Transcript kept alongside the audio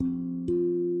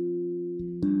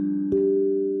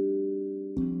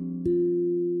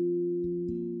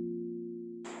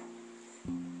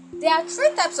There are three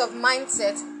types of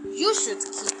mindset you should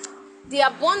keep: the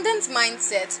abundant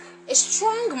mindset, a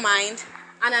strong mind,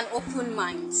 and an open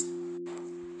mind.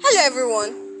 Hello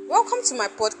everyone, welcome to my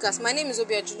podcast. My name is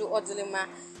Obiajulu Odilima,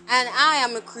 and I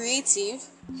am a creative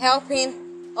helping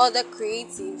other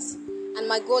creatives, and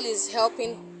my goal is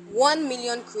helping 1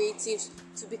 million creatives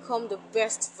to become the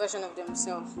best version of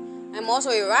themselves. I'm also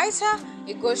a writer,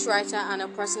 a ghostwriter, and a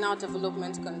personal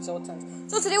development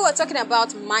consultant. So today we're talking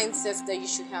about mindsets that you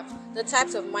should have, the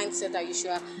types of mindset that you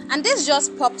should have. And this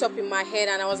just popped up in my head,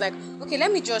 and I was like, okay,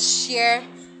 let me just share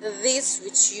this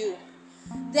with you.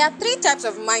 There are three types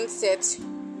of mindset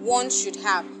one should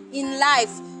have in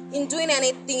life, in doing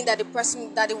anything that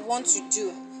they want to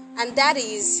do, and that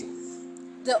is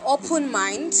the open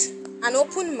mind, an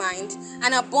open mind,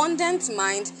 an abundant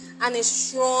mind, and a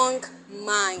strong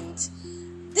mind.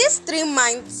 These three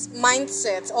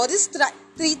mindsets, or these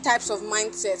three types of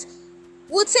mindset,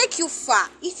 will take you far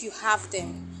if you have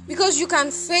them, because you can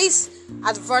face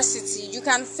adversity, you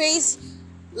can face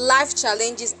life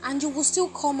challenges, and you will still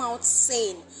come out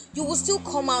sane. You will still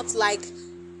come out like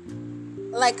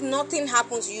nothing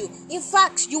happened to you. In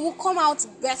fact, you will come out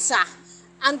better.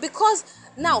 And because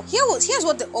now here's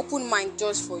what the open mind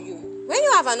does for you. When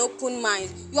you have an open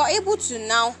mind, you are able to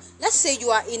now, let's say you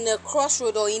are in a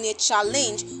crossroad or in a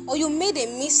challenge, or you made a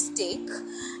mistake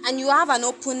and you have an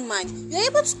open mind, you're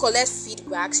able to collect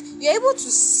feedbacks, you're able to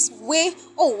weigh,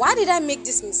 oh, why did I make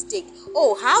this mistake?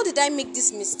 Oh, how did I make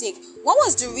this mistake? What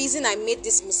was the reason I made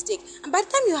this mistake? And by the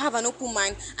time you have an open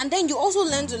mind, and then you also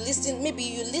learn to listen, maybe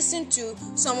you listen to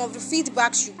some of the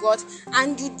feedbacks you got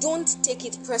and you don't take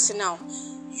it personal,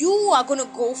 you are going to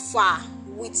go far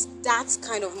with that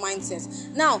kind of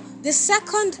mindset. Now, the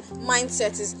second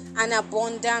mindset is an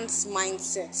abundance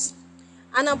mindset.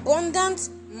 An abundant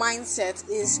mindset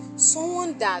is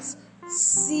someone that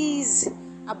sees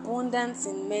abundance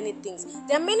in many things.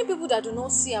 There are many people that do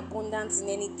not see abundance in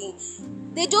anything.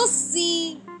 They just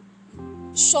see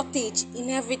shortage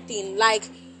in everything. Like,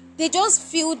 they just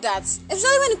feel that,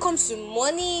 especially when it comes to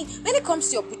money, when it comes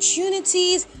to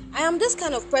opportunities. I am this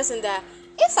kind of person that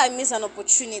if I miss an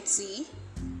opportunity,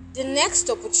 the next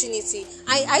opportunity,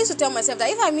 I used to tell myself that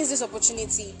if I miss this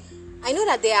opportunity, I know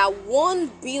that there are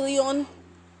 1 billion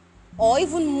or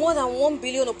even more than 1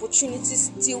 billion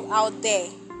opportunities still out there,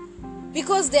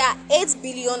 because there are 8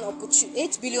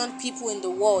 billion people in the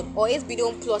world, or 8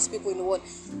 billion plus people in the world,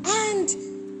 and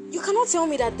you cannot tell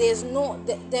me that there is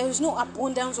no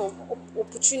abundance of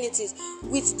opportunities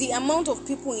with the amount of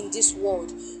people in this world.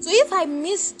 So if I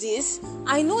miss this,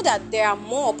 I know that there are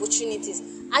more opportunities.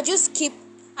 I just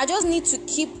need to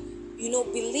keep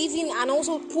believing and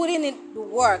also putting in the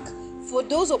work for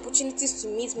those opportunities to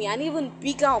meet me, and even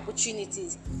bigger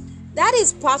opportunities. That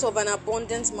is part of an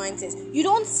abundance mindset. You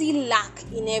don't see lack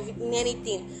in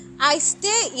anything. I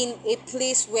stay in a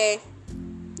place where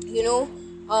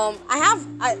I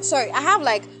have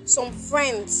like some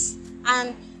friends,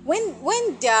 and when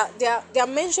they're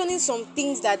mentioning some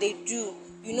things that they do,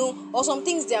 or some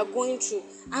things they are going through,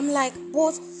 I'm like,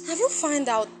 but have you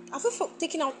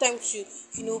taken out time to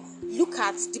look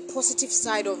at the positive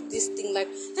side of this thing? Like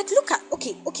look at,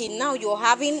 okay, now you're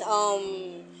having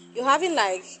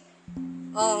like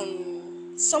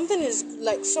something is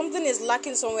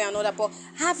lacking somewhere or another, but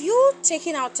have you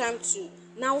taken out time to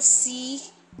now see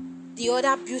the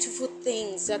other beautiful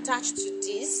things attached to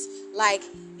this? Like,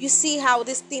 you see how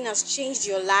this thing has changed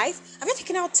your life? Have you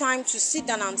taken out time to sit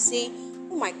down and say,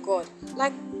 oh my God,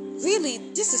 like, really,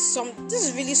 this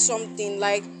is really something?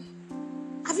 Like,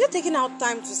 have you taken out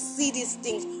time to see these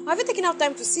things? Have you taken out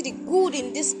time to see the good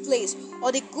in this place,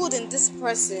 or the good in this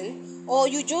person? Or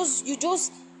you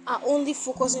just are only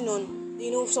focusing on,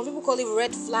 some people call it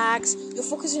red flags. You're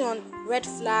focusing on red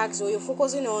flags, or you're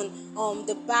focusing on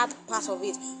the bad part of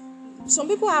it. Some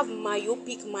people have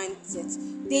myopic mindset.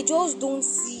 They just don't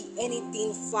see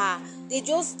anything far. They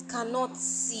just cannot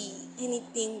see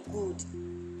anything good.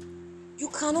 You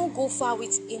cannot go far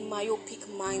with a myopic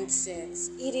mindset.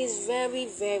 It is very,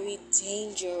 very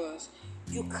dangerous.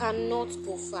 You cannot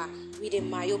go far with a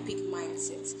myopic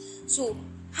mindset. So,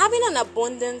 having an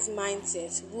abundance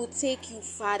mindset will take you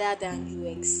farther than you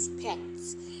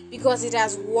expect, because it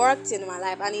has worked in my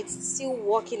life and it's still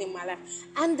working in my life.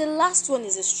 And the last one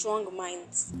is a strong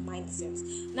mindset.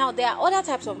 Now, there are other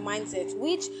types of mindset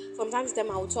which from time to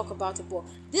time I will talk about it, but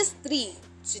these three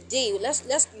today, let's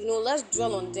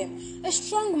dwell on them. A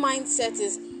strong mindset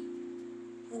is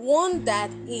one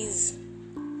that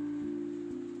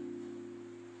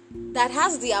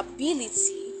has the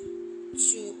ability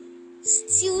to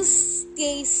still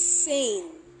stay sane,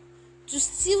 to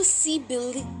still see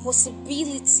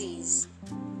possibilities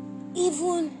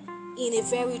even in a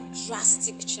very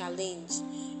drastic challenge.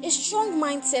 A strong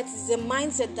mindset is a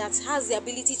mindset that has the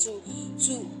ability to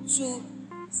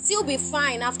still be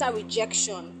fine after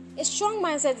rejection. A strong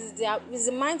mindset is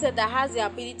a mindset that has the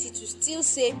ability to still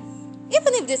say,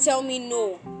 even if they tell me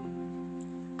no,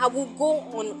 I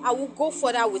will go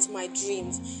further with my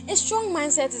dreams. A strong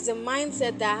mindset is a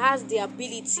mindset that has the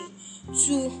ability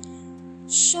to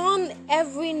shun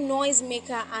every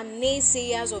noisemaker and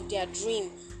naysayers of their dream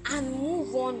and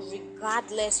move on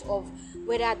regardless of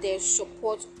whether there's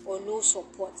support or no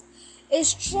support. A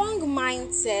strong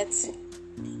mindset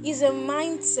is a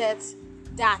mindset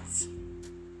that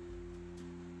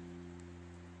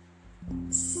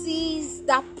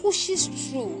pushes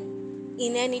through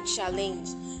in any challenge.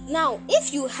 Now,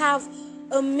 if you have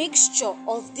a mixture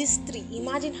of these three,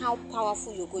 imagine how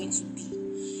powerful you're going to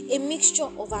be. A mixture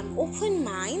of an open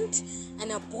mind,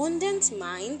 an abundant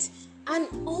mind, and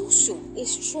also a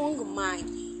strong mind.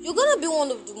 You're going to be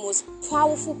one of the most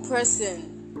powerful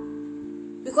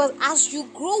person, because as you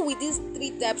grow with these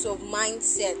three types of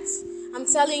mindsets, I'm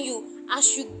telling you,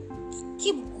 as you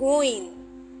keep growing,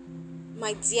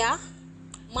 my dear,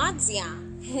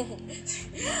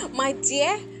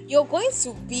 you're going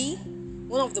to be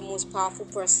one of the most powerful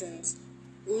persons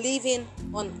living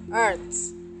on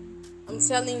earth. I'm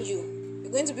telling you,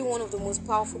 you're going to be one of the most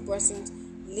powerful persons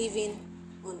living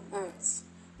on earth.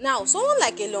 Now, someone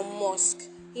like Elon Musk,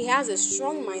 he has a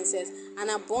strong mindset, an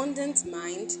abundant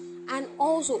mind, and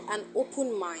also an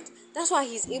open mind. That's why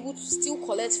he's able to still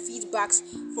collect feedbacks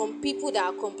from people that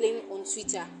are complaining on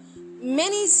Twitter.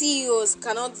 Many CEOs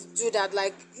cannot do that.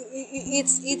 Like,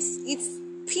 it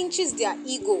pinches their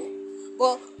ego.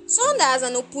 But someone that has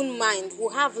an open mind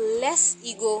will have less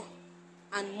ego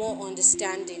and more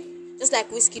understanding. Just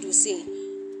like Wizkid will say,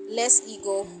 less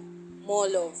ego, more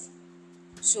love.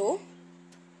 So,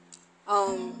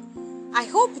 I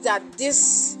hope that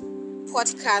this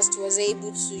podcast was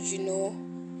able to,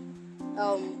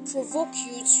 provoke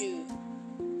you to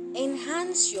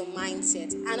enhance your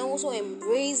mindset and also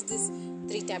embrace these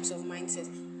three types of mindset.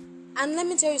 And let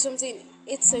me tell you something,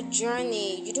 it's a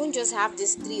journey. You don't just have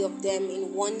these three of them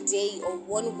in one day or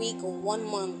 1 week or 1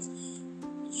 month.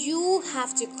 You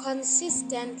have to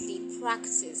consistently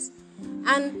practice.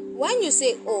 And when you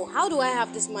say, oh, how do I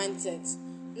have this mindset?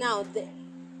 Now,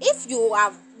 if you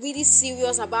are really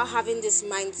serious about having this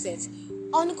mindset,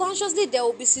 unconsciously there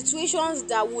will be situations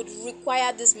that would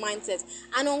require this mindset,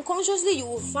 and unconsciously you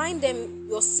will find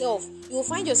yourself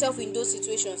in those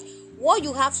situations. What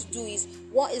you have to do is,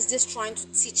 what is this trying to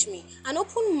teach me? An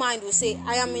open mind will say,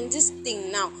 I am in this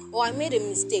thing now, or I made a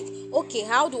mistake. Okay,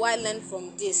 how do I learn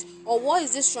from this? Or what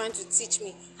is this trying to teach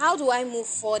me? How do I move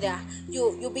further?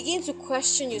 You begin to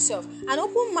question yourself. An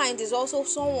open mind is also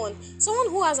someone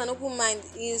who has an open mind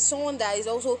is someone that is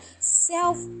also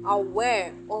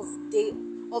self-aware of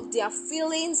their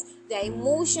feelings, their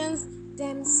emotions,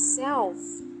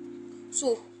 themselves.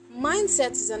 So,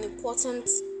 mindset is an important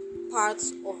part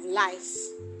of life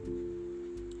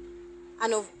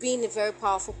and of being a very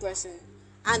powerful person,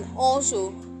 and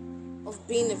also of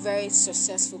being a very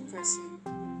successful person.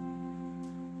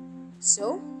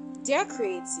 So, dear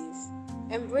creative,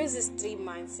 embrace these three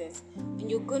mindsets and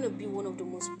you're going to be one of the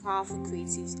most powerful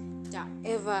creatives that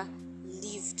ever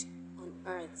lived on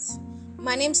earth.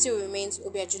 My name still remains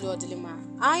Obiajulu Odilima.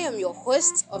 I am your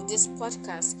host of this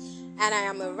podcast, and I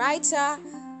am a writer,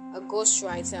 a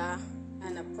ghostwriter,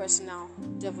 and a personal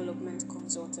development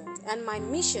consultant. And my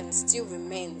mission still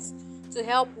remains to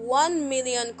help 1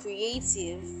 million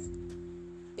creatives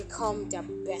become their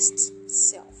best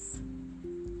self.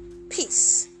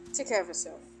 Peace. Take care of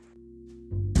yourself.